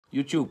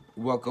YouTube,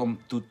 welcome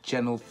to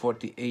channel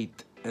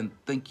 48 and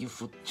thank you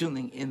for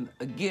tuning in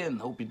again.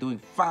 Hope you're doing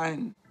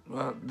fine.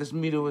 Well, this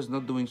Mido is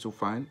not doing so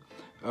fine.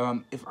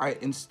 If I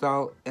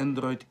install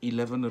Android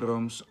 11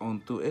 ROMs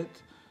onto it,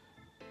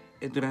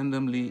 it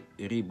randomly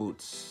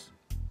reboots.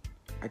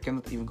 I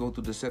cannot even go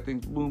to the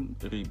settings. Boom,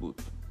 reboot.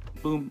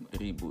 Boom,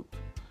 reboot.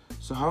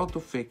 So how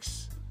to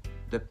fix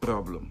that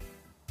problem?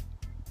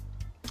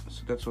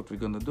 So that's what we're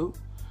gonna do.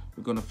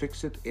 We're gonna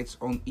fix it. It's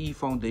on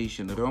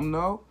e.foundation ROM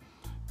now.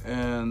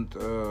 And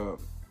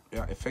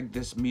yeah, in fact,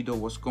 this Mido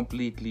was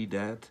completely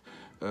dead.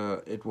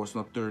 It was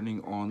not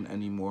turning on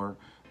anymore.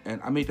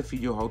 And I made a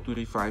video how to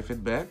revive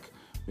it back.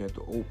 We had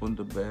to open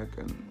the back,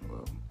 and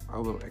I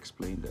will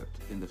explain that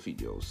in the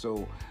video.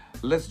 So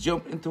let's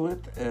jump into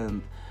it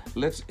and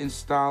let's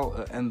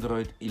install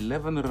Android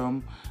 11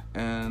 ROM.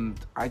 And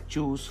I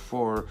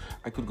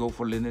could go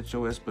for Linux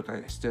OS, but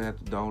I still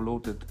had to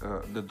download it,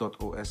 the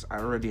 .os. I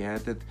already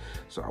had it,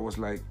 so I was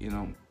like,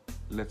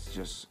 let's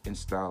just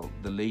install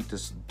the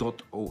latest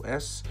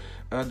 .os.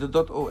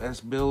 The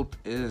 .os build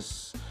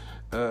is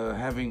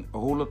having a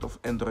whole lot of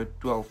Android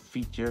 12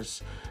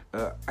 features.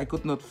 I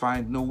could not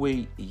find no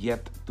way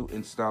yet to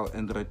install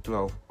Android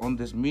 12 on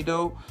this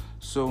Mido,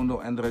 so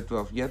no Android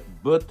 12 yet,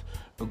 but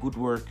a good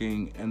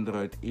working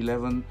Android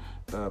 11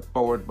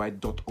 powered by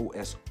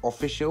 .os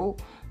official.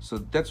 So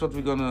that's what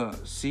we're gonna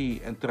see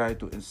and try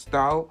to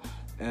install,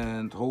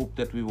 and hope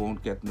that we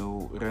won't get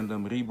no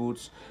random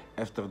reboots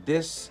after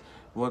this.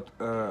 What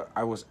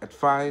I was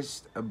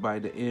advised by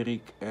the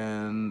Eric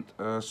and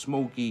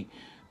Smokey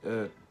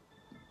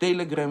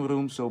Telegram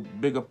room. So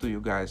big up to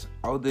you guys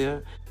out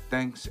there.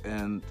 Thanks,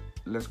 and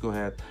let's go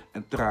ahead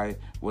and try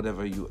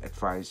whatever you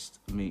advised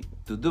me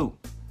to do.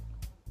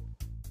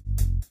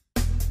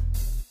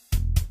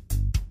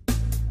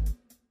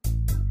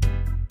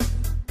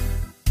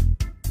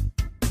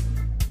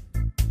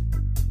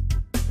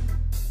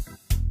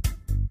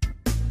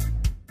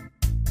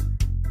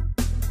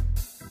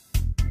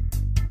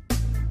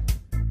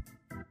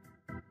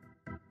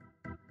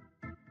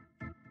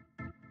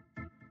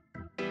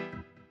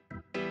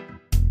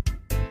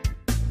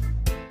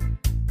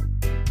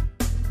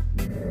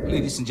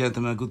 Ladies and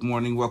gentlemen, good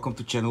morning. Welcome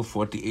to channel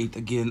 48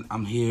 again.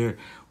 I'm here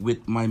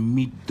with my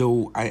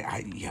Mido.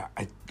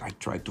 I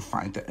tried to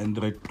find the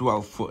Android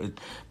 12 for it,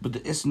 but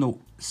there is no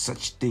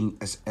such thing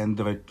as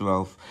Android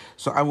 12.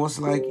 So I was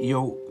like,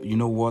 yo, you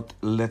know what?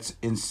 Let's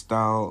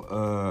install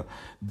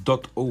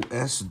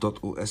 .os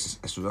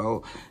as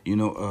well.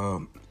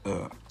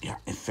 Yeah,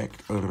 in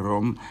fact, a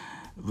ROM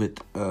with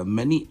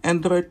many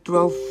Android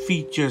 12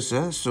 features.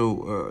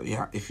 So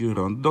yeah, if you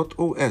run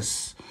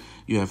 .os,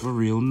 you have a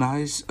real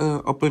nice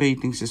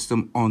operating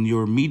system on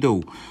your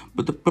Mido.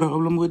 But the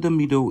problem with the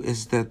Mido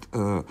is that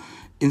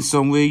in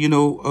some way,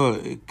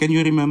 can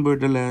you remember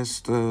the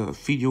last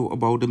video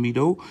about the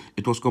Mido?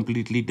 It was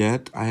completely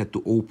dead. I had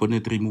to open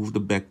it, remove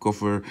the back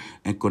cover,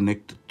 and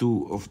connect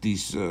two of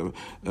these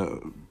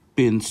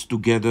pins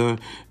together,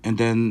 and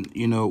then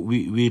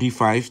we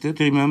revived it.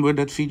 Remember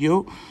that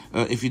video?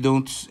 If you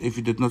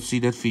did not see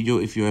that video,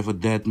 if you have a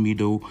dead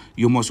Mido,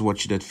 you must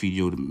watch that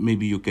video.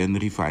 Maybe you can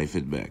revive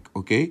it back.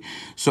 Okay,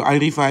 so I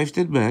revived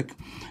it back,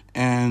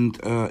 and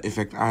in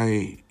fact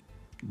I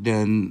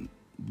then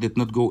did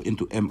not go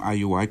into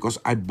MIUI because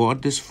I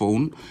bought this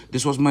phone.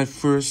 This was my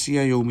first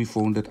Xiaomi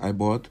phone that I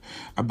bought.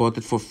 I bought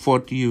it for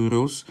 40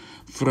 euros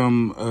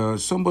from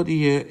somebody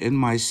here in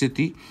my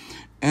city,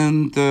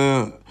 and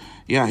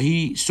yeah,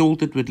 he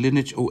sold it with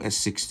Lineage OS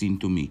 16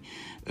 to me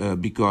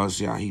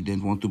because yeah, he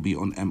didn't want to be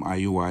on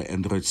MIUI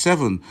Android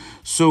 7.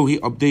 So he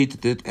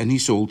updated it and he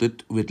sold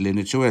it with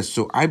Lineage OS.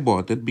 So I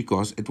bought it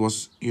because it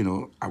was,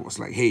 I was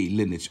like, hey,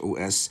 Lineage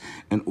OS,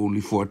 and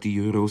only 40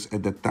 euros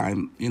at that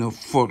time,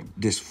 for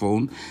this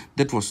phone.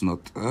 That was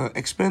not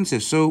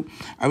expensive. So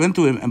I went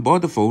to him and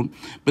bought the phone.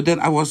 But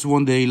then I was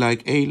one day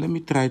like, hey, let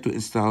me try to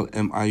install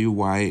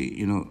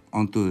MIUI,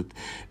 onto it.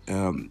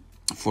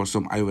 For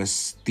some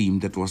iOS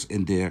theme that was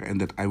in there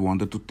and that I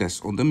wanted to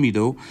test on the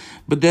Mido.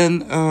 But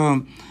then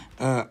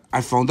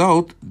I found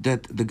out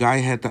that the guy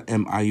had the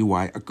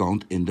MIUI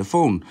account in the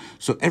phone.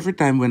 So every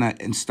time when I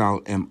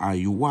install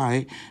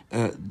MIUI,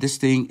 this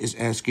thing is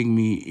asking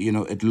me,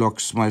 it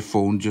locks my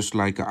phone just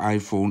like an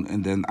iPhone,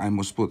 and then I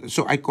must put it.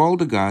 So I called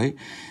the guy,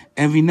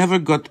 and we never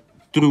got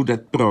through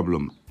that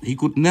problem. He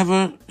could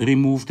never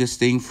remove this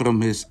thing from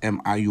his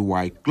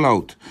MIUI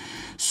cloud.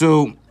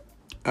 So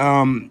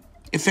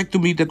in fact, to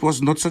me, that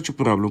was not such a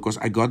problem because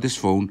I got this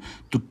phone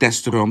to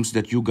test ROMs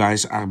that you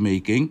guys are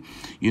making,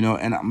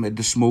 and I'm at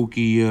the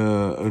Smokey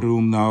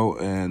room now,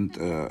 and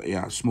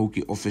yeah,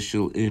 Smokey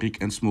official,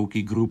 Eric and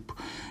Smokey group,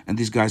 and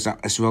these guys are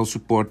as well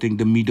supporting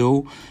the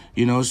Mido,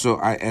 so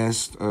I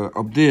asked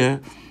up there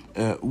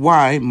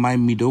why my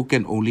Mido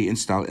can only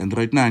install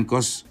Android 9,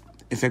 because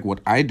In fact,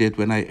 what I did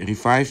when I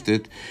revived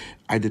it,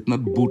 I did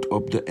not boot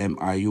up the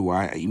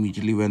MIUI. I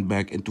immediately went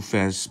back into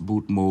fast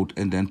boot mode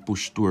and then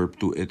pushed twerp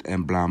to it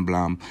and blam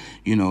blam,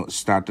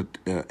 started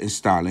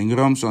installing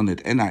ROMs on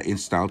it. And I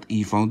installed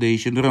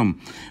e.foundation ROM.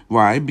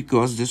 Why?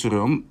 Because this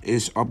ROM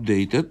is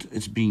updated.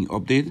 It's being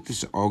updated.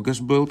 It's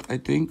August build, I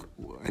think.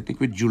 I think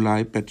with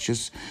July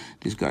patches.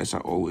 These guys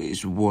are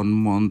always 1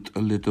 month a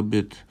little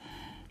bit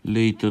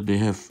later. They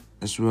have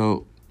as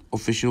well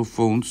official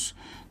phones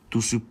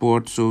to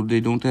support, so they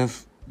don't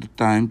have the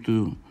time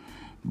to.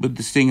 But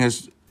this thing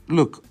has,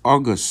 look,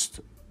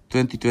 August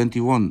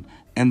 2021,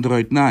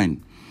 Android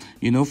 9.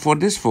 For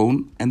this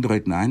phone,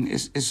 Android 9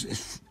 is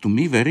to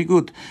me very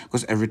good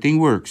because everything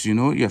works. You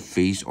have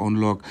face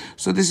unlock.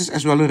 So this is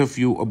as well a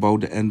review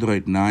about the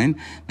Android 9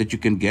 that you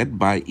can get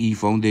by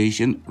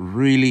e.foundation.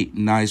 Really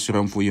nice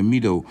ROM for your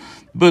Mido.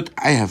 But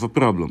I have a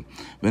problem.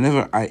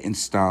 Whenever I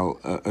install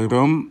a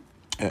ROM,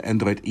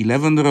 Android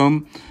 11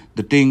 ROM,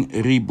 the thing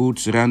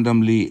reboots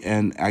randomly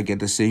and I get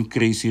the same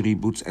crazy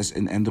reboots as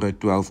in Android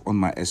 12 on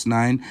my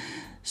S9.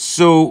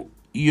 So,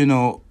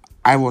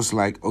 I was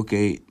like,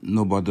 okay,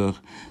 no bother.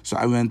 So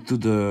I went to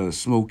the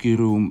smoky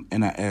room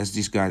and I asked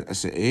these guys, I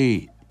said,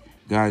 hey,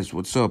 guys,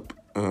 what's up?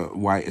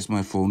 Why is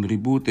my phone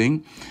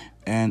rebooting?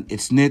 And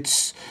it's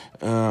Nits.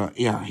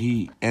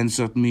 He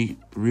answered me,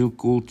 real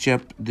cool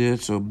chap there.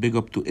 So big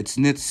up to It's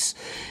Nits.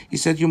 He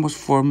said you must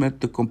format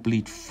the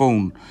complete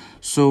phone.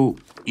 So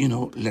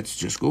let's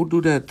just go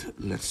do that.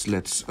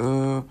 Let's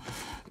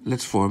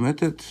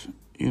format it.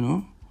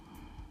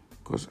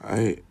 Because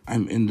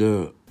I'm in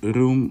the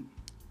room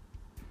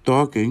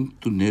talking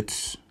to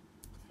Nits.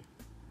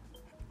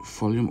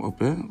 Volume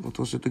up, eh? What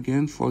was it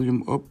again?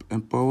 Volume up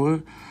and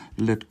power.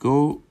 Let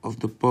go of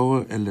the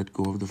power and let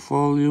go of the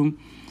volume.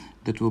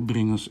 That will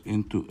bring us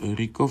into a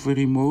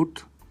recovery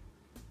mode.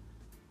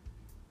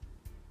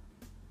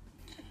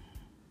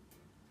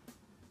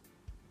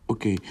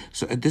 Okay,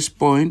 so at this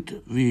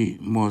point, we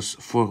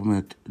must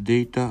format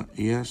data,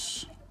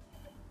 yes.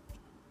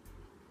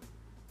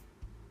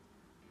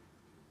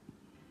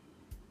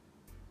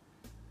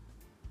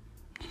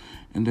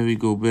 And then we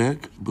go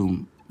back,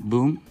 boom,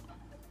 boom.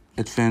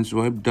 Advanced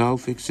wipe, dial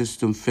fix,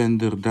 system,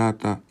 vendor,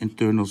 data,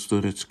 internal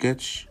storage,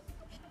 cache.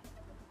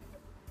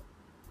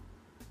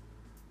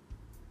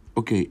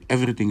 Okay,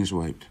 everything is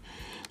wiped.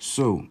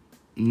 So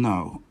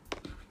now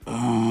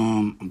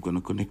I'm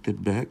gonna connect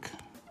it back.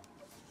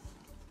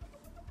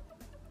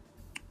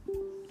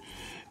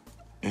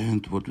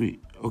 And what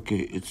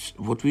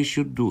we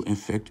should do, in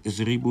fact, is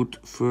reboot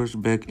first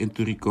back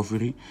into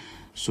recovery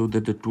so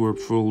that the twerp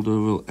folder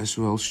will as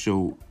well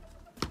show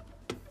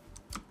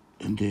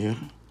in there.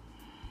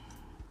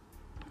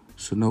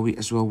 So now we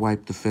as well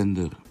wipe the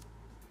vendor.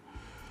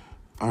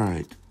 All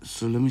right,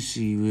 so let me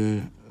see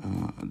where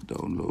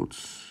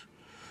downloads.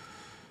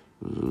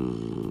 Let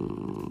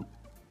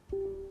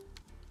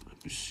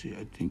me see,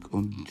 I think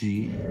on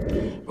D.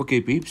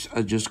 Okay, peeps,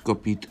 I just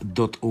copied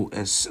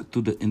 .os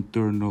to the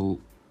internal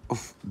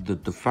of the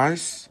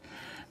device.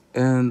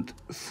 And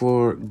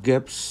for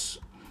GApps,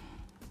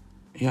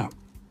 yeah,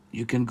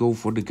 you can go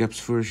for the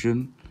GApps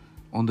version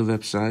on the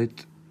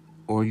website,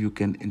 or you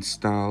can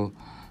install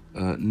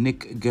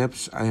Nick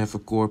GApps. I have a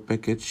core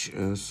package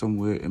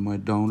somewhere in my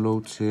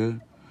downloads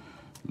here.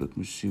 Let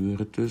me see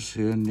where it is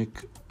here.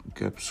 Nick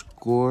GApps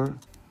core.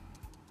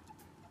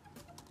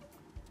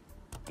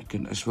 I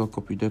can as well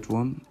copy that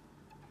one.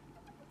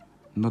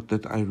 Not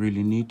that I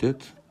really need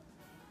it.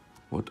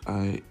 What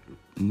I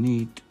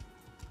need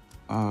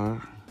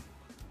are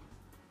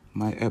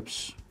my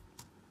apps.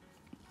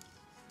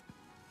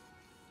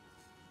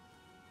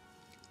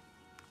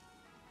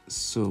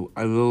 So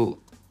I will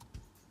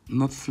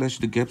not flash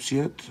the GApps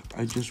yet.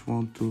 I just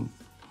want to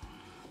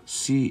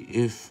see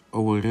if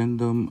our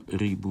random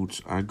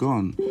reboots are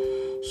gone.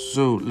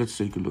 So let's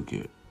take a look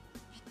here.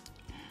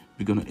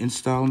 We're gonna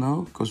install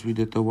now because we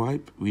did the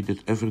wipe. We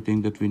did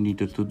everything that we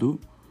needed to do.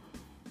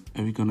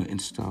 And we're gonna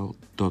install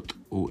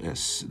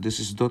 .os. This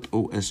is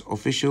 .os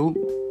official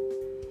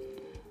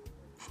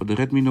for the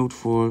Redmi Note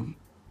 4,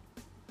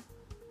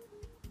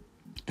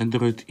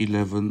 Android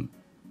 11,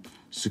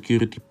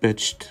 security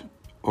patched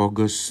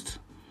August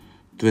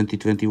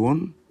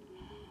 2021.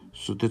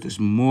 So that is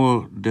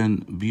more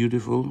than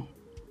beautiful.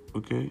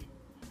 Okay,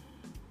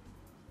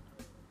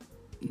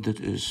 that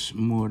is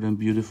more than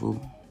beautiful.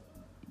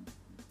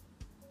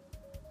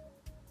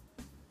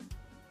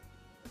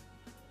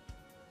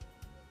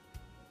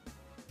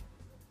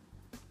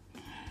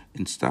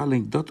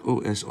 Installing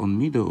 .os on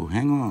Mido.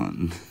 Hang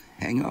on,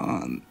 hang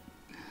on.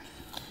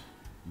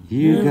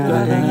 You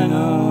gotta hang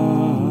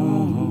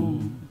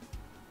on.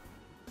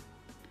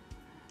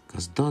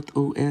 Cause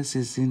 .os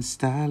is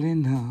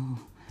installing now.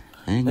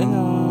 Hang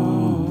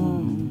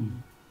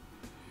on.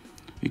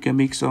 You can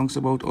make songs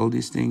about all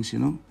these things,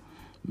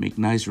 Make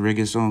nice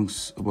reggae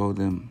songs about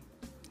them.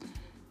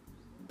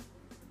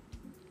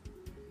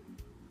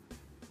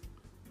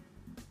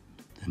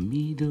 The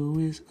Mido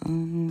is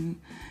on.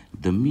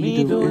 The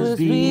Mido is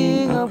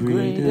being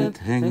upgraded.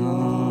 Hang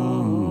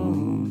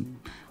on.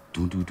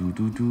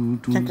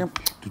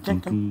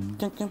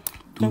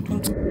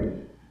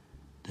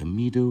 The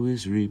Mido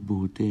is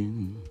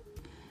rebooting.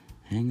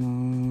 Hang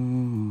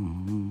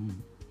on.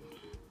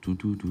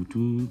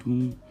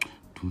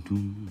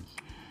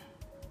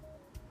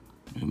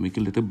 I'll make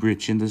a little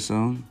bridge in the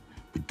song.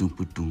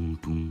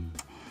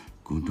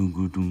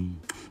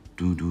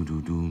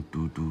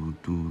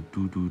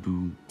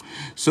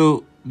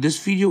 So this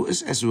video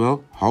is as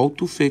well how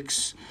to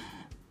fix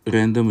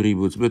random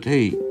reboots. But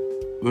hey,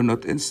 we're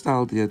not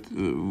installed yet.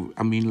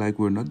 I mean, like,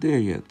 we're not there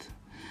yet.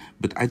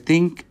 But I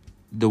think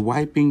the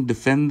wiping the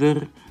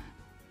fender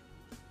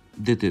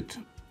did it,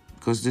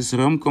 because this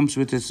ROM comes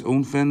with its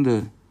own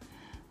fender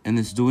and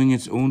it's doing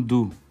its own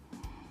do.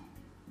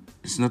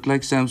 It's not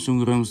like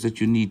Samsung ROMs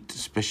that you need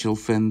special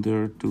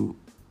fender to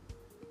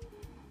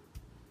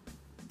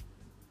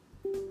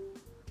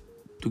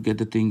get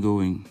the thing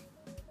going.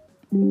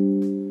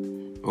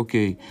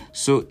 Okay,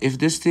 so if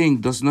this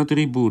thing does not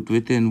reboot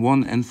within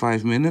 1 and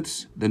 5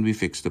 minutes, then we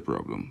fix the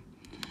problem.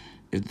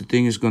 If the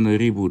thing is gonna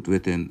reboot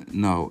within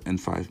now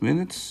and 5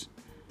 minutes,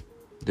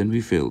 then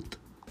we failed.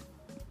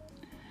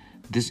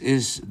 This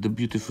is the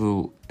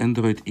beautiful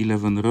Android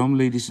 11 ROM,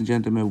 ladies and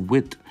gentlemen,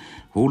 with a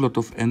whole lot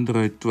of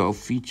Android 12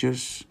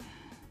 features.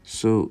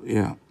 So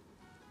yeah,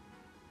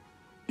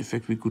 in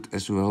fact, we could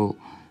as well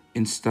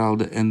install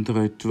the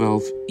Android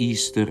 12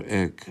 Easter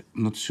egg.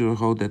 Not sure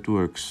how that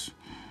works,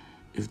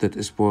 if that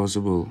is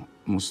possible.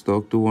 I must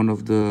talk to one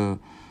of the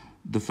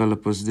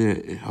developers there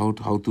how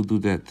to do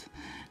that,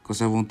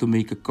 because I want to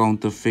make a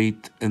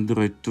counterfeit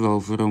Android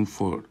 12 ROM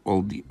for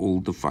all the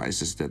old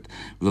devices that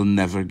will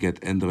never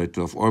get Android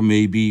 12, or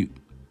maybe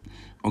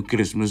on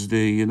Christmas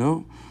Day, you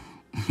know,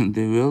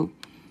 they will,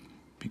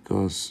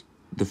 because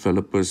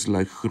developers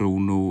like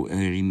Chrono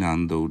and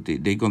Rinando,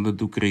 they gonna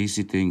do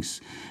crazy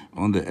things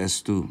on the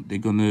S2. They're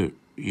gonna,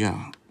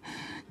 yeah,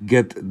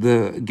 get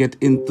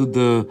into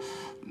the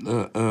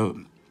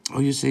how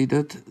you say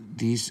that,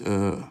 these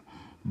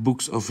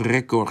books of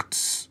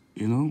records,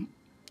 you know,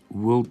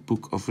 World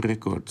Book of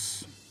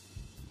Records.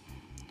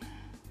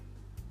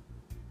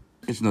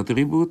 It's not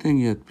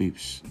rebooting yet,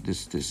 peeps.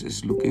 This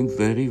is looking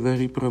very,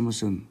 very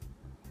promising.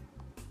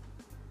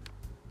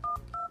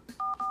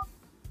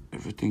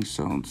 Everything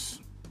sounds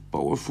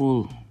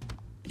powerful,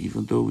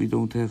 even though we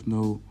don't have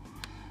no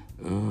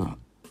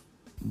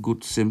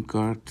good SIM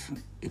card.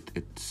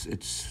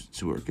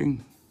 It's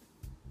working.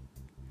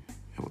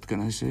 What can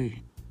I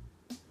say?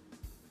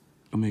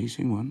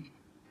 Amazing one.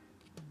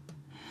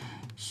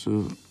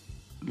 So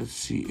let's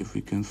see if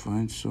we can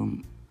find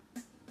some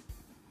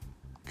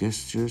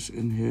gestures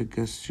in here.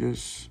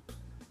 Gestures.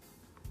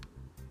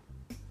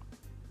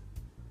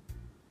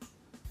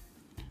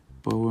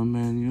 Power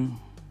menu.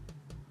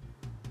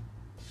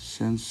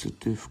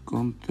 Sensitive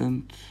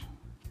content.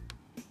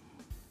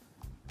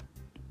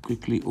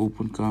 Quickly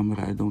open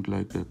camera. I don't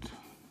like that.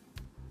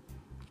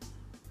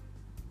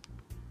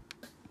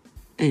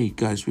 Hey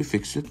guys, we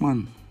fixed it,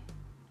 man.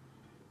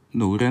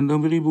 No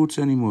random reboots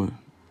anymore.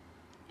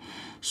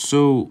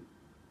 So,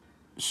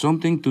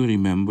 something to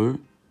remember,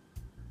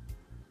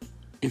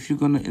 if you're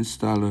gonna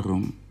install a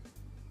ROM,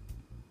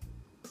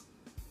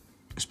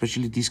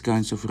 especially these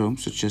kinds of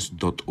ROMs such as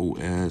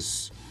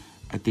 .os,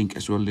 I think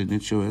as well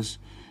Lineage OS,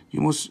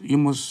 you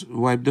must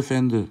wipe the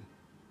fender.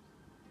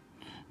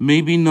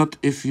 Maybe not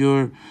if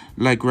you're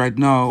like right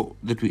now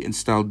that we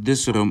installed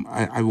this ROM,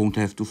 I won't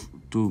have to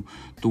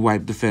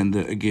wipe the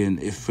fender again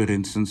if, for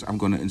instance, I'm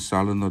gonna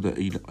install another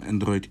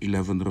Android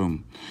 11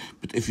 ROM.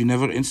 But if you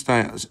never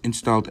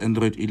installed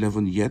Android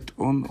 11 yet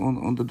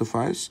on the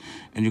device,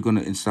 and you're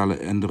gonna install an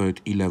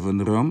Android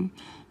 11 ROM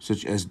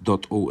such as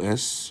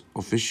 .os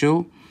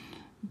official,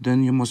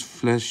 then you must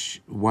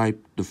flash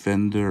wipe the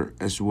fender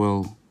as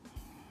well.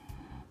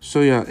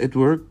 So yeah, it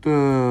worked.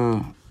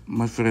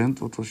 My friend,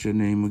 what was your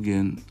name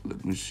again?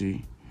 Let me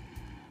see.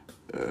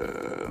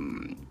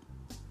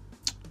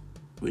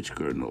 Which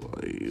kernel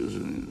are you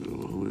using?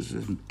 Who is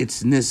it?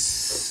 It's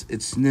NIS.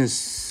 It's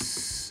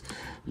NIS.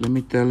 Let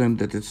me tell him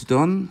that it's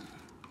done.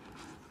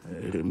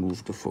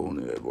 Remove the phone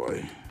here,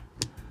 boy.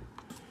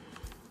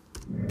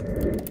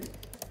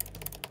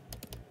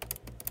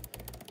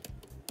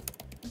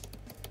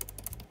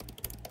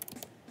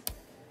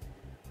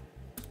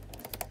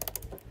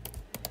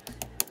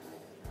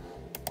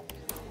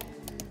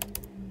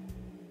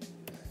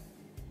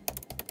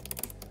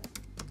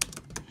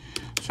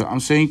 So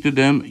I'm saying to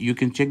them, you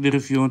can check the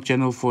review on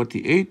channel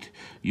 48.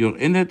 You're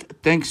in it.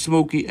 Thanks,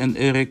 Smokey and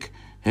Eric.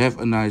 Have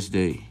a nice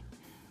day.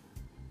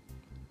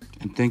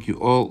 And thank you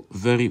all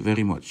very,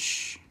 very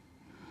much.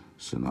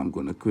 So now I'm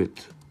going to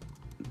quit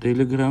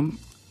Telegram.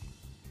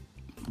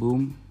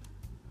 Boom.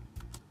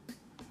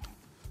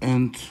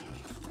 And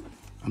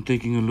I'm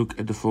taking a look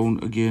at the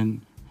phone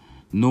again.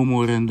 No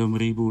more random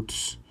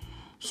reboots.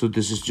 So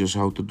this is just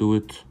how to do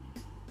it.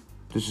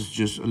 This is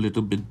just a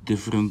little bit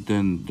different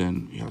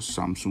than yeah,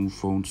 Samsung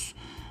phones.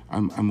 I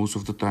most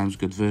of the times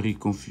get very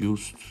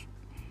confused,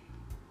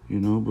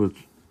 you know, but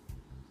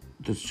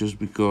that's just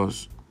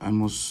because I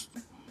must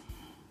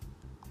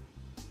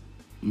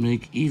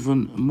make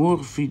even more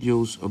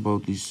videos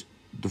about these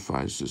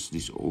devices,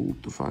 these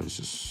old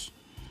devices.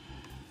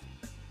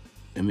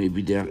 and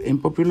maybe they are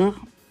unpopular,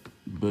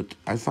 but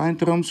I find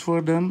ROMs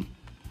for them,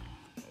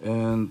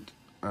 and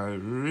I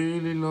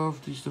really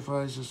love these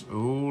devices a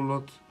whole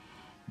lot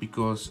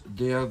because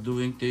they are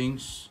doing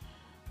things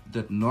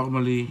that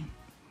normally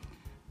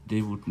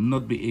they would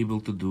not be able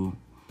to do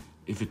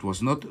if it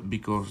was not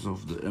because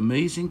of the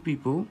amazing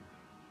people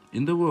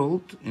in the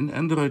world, in the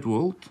Android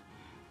world,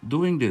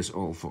 doing this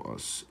all for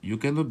us. You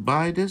cannot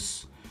buy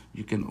this,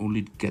 you can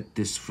only get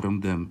this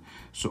from them.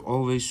 So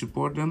always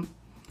support them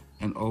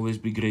and always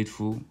be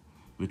grateful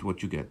with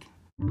what you get.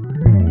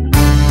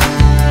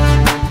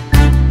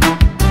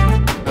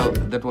 Well,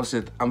 that was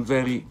it. I'm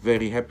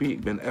very happy.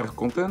 Ik ben erg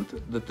content.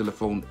 De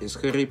telefoon is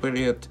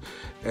gerepareerd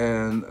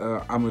and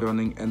I'm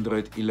running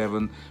Android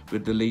 11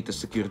 with the latest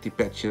security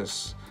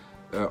patches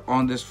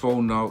on this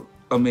phone now.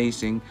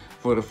 Amazing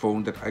for a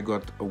phone that I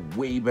got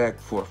way back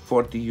for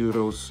 40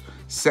 euros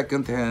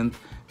second hand,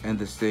 and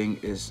this thing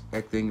is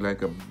acting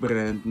like a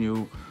brand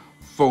new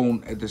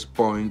phone at this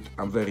point.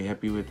 I'm very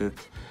happy with it.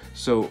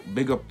 So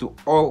big up to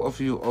all of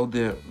you out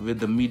there with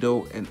the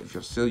Mido, and if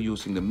you're still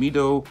using the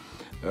Mido,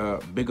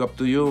 big up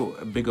to you.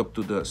 Big up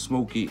to the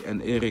Smokey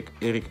and Eric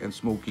and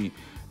Smokey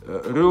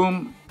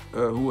room.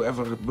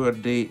 Whoever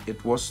birthday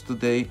it was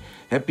today,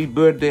 happy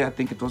birthday. I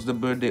think it was the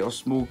birthday of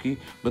Smokey,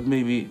 but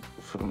maybe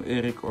from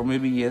Eric, or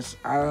maybe yes,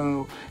 I don't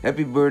know.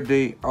 Happy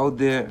birthday out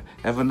there.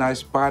 Have a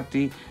nice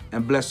party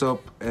and bless up.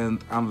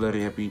 And I'm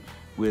very happy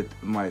with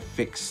my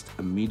fixed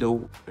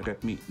Mido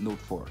Redmi Note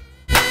 4.